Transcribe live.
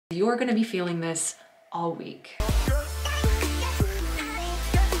You're going to be feeling this all week.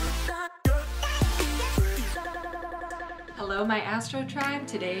 Hello, my Astro Tribe.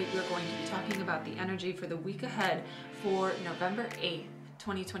 Today we're going to be talking about the energy for the week ahead for November 8th,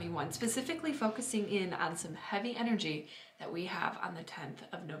 2021, specifically focusing in on some heavy energy that we have on the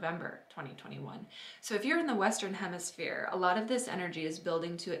 10th of November, 2021. So if you're in the Western Hemisphere, a lot of this energy is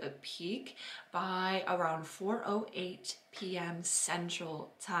building to a peak by around 4:08 p.m.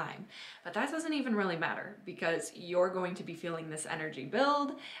 Central Time. But that doesn't even really matter because you're going to be feeling this energy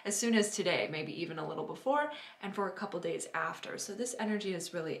build as soon as today, maybe even a little before, and for a couple days after. So this energy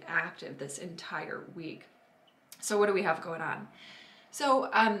is really active this entire week. So what do we have going on?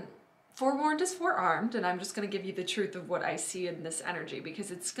 So forewarned is forearmed, and I'm just going to give you the truth of what I see in this energy because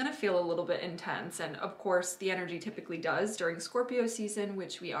it's going to feel a little bit intense. And of course, the energy typically does during Scorpio season,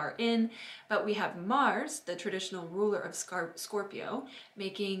 which we are in. But we have Mars, the traditional ruler of Scorpio,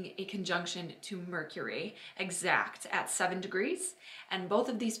 making a conjunction to Mercury, exact at 7 degrees. And both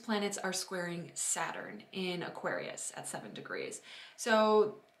of these planets are squaring Saturn in Aquarius at 7 degrees.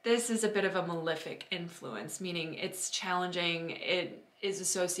 So this is a bit of a malefic influence, meaning it's challenging. It is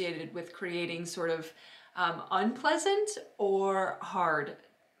associated with creating sort of unpleasant or hard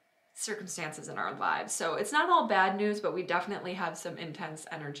circumstances in our lives. So it's not all bad news, but we definitely have some intense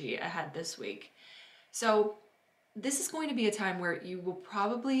energy ahead this week. So this is going to be a time where you will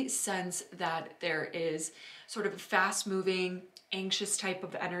probably sense that there is sort of a fast-moving, anxious type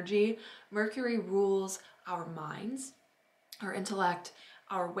of energy. Mercury rules our minds, our intellect,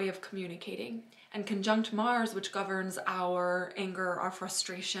 our way of communicating, and conjunct Mars, which governs our anger, our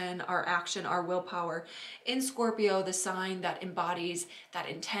frustration, our action, our willpower. In Scorpio, the sign that embodies that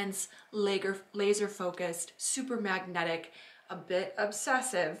intense, laser-focused, super magnetic, a bit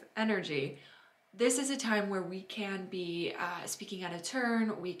obsessive energy. This is a time where we can be speaking out of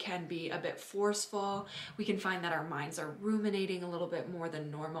turn, we can be a bit forceful, we can find that our minds are ruminating a little bit more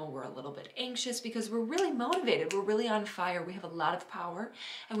than normal, we're a little bit anxious because we're really motivated, we're really on fire, we have a lot of power,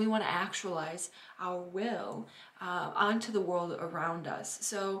 and we want to actualize our will onto the world around us.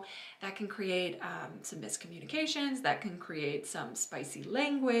 So that can create some miscommunications, that can create some spicy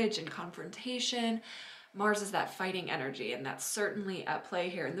language and confrontation. Mars is that fighting energy, and that's certainly at play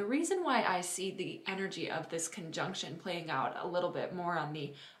here. And the reason why I see the energy of this conjunction playing out a little bit more on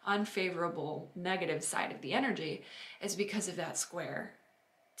the unfavorable, negative side of the energy is because of that square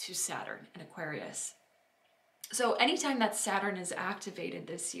to Saturn in Aquarius. So anytime that Saturn is activated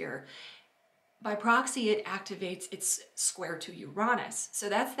this year, by proxy, it activates its square to Uranus. So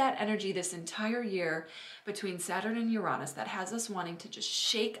that's that energy this entire year between Saturn and Uranus that has us wanting to just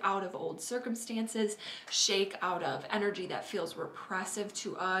shake out of old circumstances, shake out of energy that feels repressive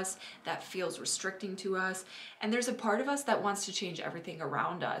to us, that feels restricting to us. And there's a part of us that wants to change everything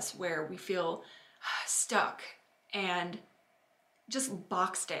around us where we feel stuck and just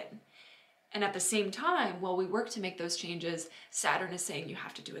boxed in. And at the same time, while we work to make those changes, Saturn is saying you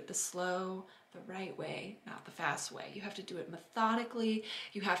have to do it the slow, the right way, not the fast way. You have to do it methodically.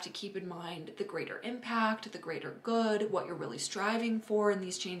 You have to keep in mind the greater impact, the greater good, what you're really striving for in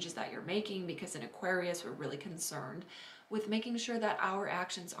these changes that you're making, because in Aquarius, we're really concerned with making sure that our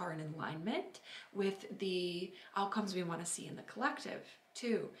actions are in alignment with the outcomes we want to see in the collective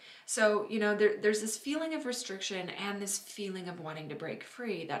too. So, you know, there's this feeling of restriction and this feeling of wanting to break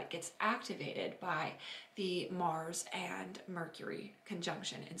free that gets activated by the Mars and Mercury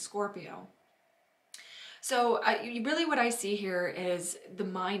conjunction in Scorpio. So really what I see here is the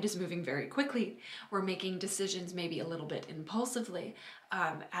mind is moving very quickly. We're making decisions maybe a little bit impulsively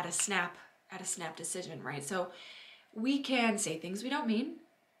at a snap decision, right? So we can say things we don't mean.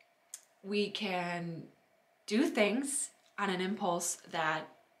 We can do things on an impulse that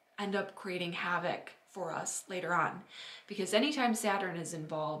end up creating havoc for us later on. Because anytime Saturn is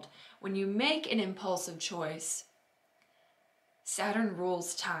involved, when you make an impulsive choice, Saturn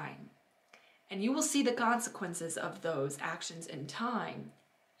rules time. And you will see the consequences of those actions in time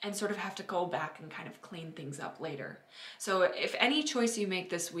and sort of have to go back and kind of clean things up later. So if any choice you make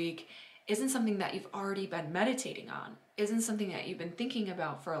this week isn't something that you've already been meditating on, isn't something that you've been thinking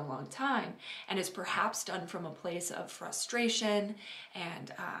about for a long time, and is perhaps done from a place of frustration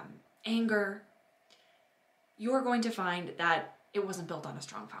and anger, you're going to find that it wasn't built on a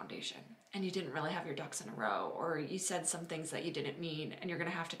strong foundation and you didn't really have your ducks in a row, or you said some things that you didn't mean, and you're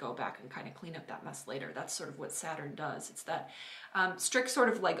going to have to go back and kind of clean up that mess later. That's sort of what Saturn does. It's that strict sort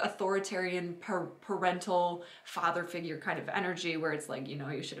of like authoritarian parental father figure kind of energy where it's like, you know,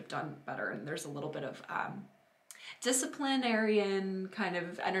 you should have done better, and there's a little bit of disciplinarian kind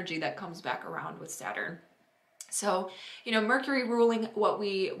of energy that comes back around with Saturn. So, Mercury ruling what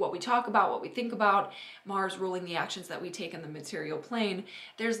we talk about, what we think about, Mars ruling the actions that we take in the material plane.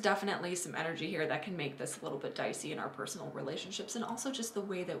 There's definitely some energy here that can make this a little bit dicey in our personal relationships and also just the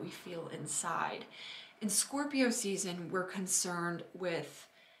way that we feel inside. In Scorpio season, we're concerned with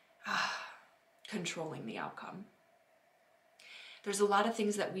controlling the outcome. There's a lot of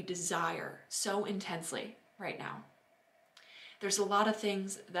things that we desire so intensely right now. There's a lot of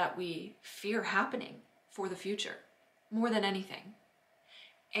things that we fear happening for the future, more than anything.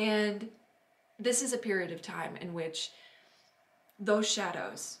 And this is a period of time in which those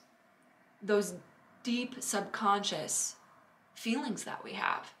shadows, those deep subconscious feelings that we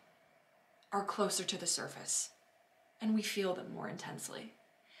have are closer to the surface, and we feel them more intensely.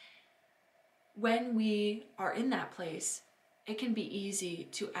 When we are in that place, it can be easy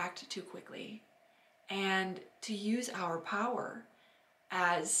to act too quickly and to use our power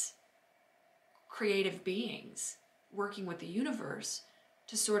as creative beings working with the universe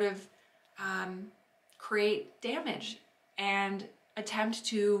to sort of create damage and attempt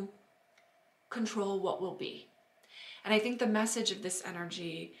to control what will be. And I think the message of this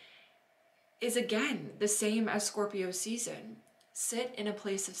energy is, again, the same as Scorpio season. Sit in a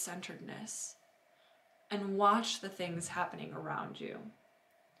place of centeredness and watch the things happening around you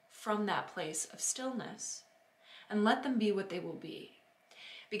from that place of stillness, and let them be what they will be.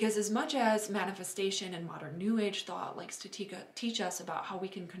 Because as much as manifestation and modern New Age thought likes to teach us about how we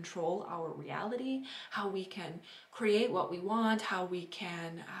can control our reality, how we can create what we want, how we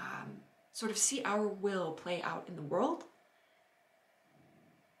can sort of see our will play out in the world,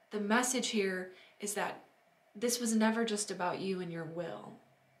 the message here is that this was never just about you and your will.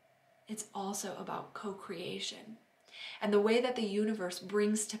 It's also about co-creation. And the way that the universe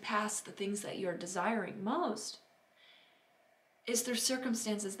brings to pass the things that you're desiring most is through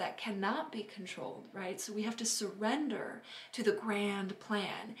circumstances that cannot be controlled, right? So we have to surrender to the grand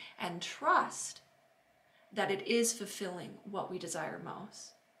plan and trust that it is fulfilling what we desire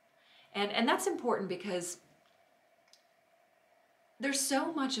most. And that's important because there's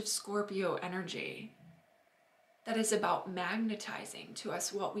so much of Scorpio energy that is about magnetizing to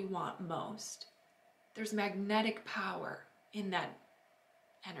us what we want most. There's magnetic power in that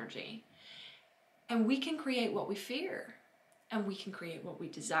energy. And we can create what we fear, and we can create what we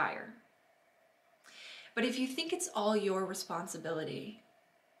desire. But if you think it's all your responsibility,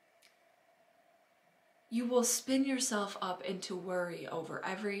 you will spin yourself up into worry over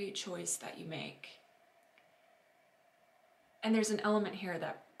every choice that you make. And there's an element here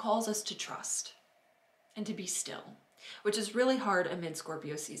that calls us to trust and to be still, which is really hard amid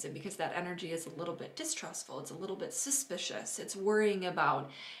Scorpio season because that energy is a little bit distrustful. It's a little bit suspicious. It's worrying about,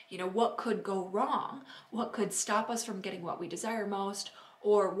 what could go wrong? What could stop us from getting what we desire most?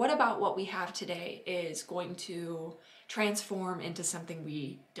 Or what about what we have today is going to transform into something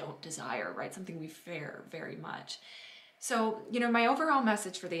we don't desire, right? Something we fear very much. So, my overall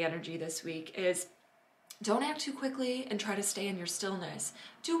message for the energy this week is don't act too quickly and try to stay in your stillness.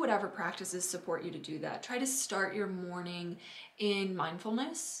 Do whatever practices support you to do that. Try to start your morning in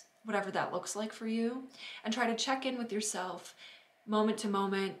mindfulness, whatever that looks like for you, and try to check in with yourself moment to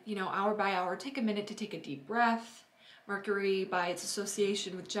moment, hour by hour. Take a minute to take a deep breath. Mercury, by its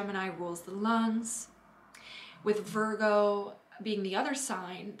association with Gemini, rules the lungs. With Virgo being the other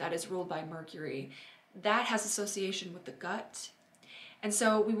sign that is ruled by Mercury, that has association with the gut. And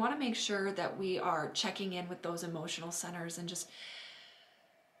so we want to make sure that we are checking in with those emotional centers and just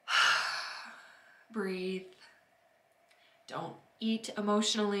breathe. Don't eat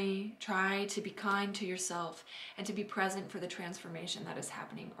emotionally. Try to be kind to yourself and to be present for the transformation that is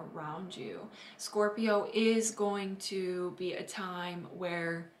happening around you. Scorpio is going to be a time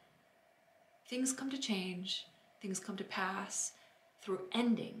where things come to change, things come to pass through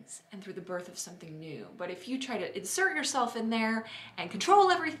endings and through the birth of something new. But if you try to insert yourself in there and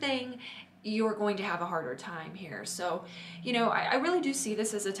control everything, you're going to have a harder time here. So, I really do see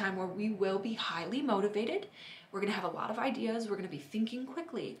this as a time where we will be highly motivated. We're going to have a lot of ideas. We're going to be thinking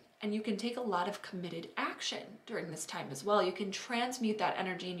quickly. And you can take a lot of committed action during this time as well. You can transmute that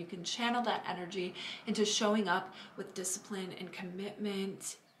energy and you can channel that energy into showing up with discipline and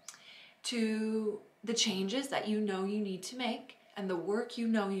commitment to the changes that you need to make and the work you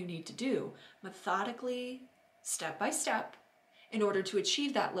need to do methodically, step by step, in order to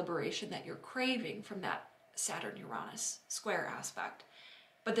achieve that liberation that you're craving from that Saturn-Uranus square aspect.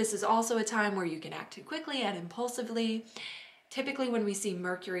 But this is also a time where you can act too quickly and impulsively. Typically when we see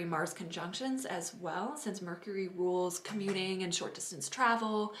Mercury-Mars conjunctions as well, since Mercury rules commuting and short distance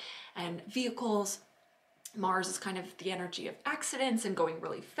travel and vehicles, Mars is kind of the energy of accidents and going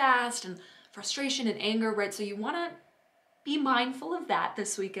really fast, and frustration and anger, right? So you want to be mindful of that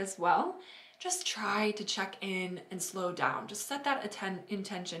this week as well. Just try to check in and slow down. Just set that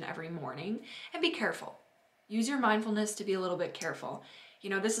intention every morning and be careful. Use your mindfulness to be a little bit careful. You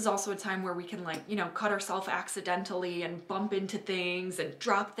know, this is also a time where we can, like, you know, cut ourselves accidentally and bump into things and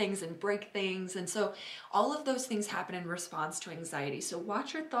drop things and break things. And so all of those things happen in response to anxiety. So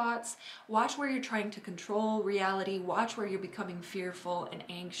watch your thoughts, watch where you're trying to control reality, watch where you're becoming fearful and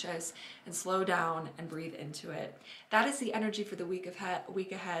anxious, and slow down and breathe into it. That is the energy for the week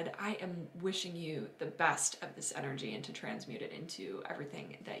ahead. I am wishing you the best of this energy and to transmute it into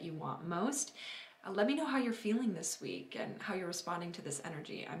everything that you want most. Let me know how you're feeling this week and how you're responding to this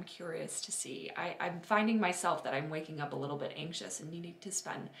energy. I'm curious to see. I'm finding myself that I'm waking up a little bit anxious and needing to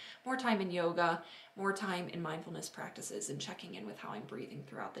spend more time in yoga, more time in mindfulness practices, and checking in with how I'm breathing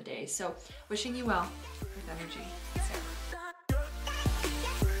throughout the day. So wishing you well with energy. Sarah.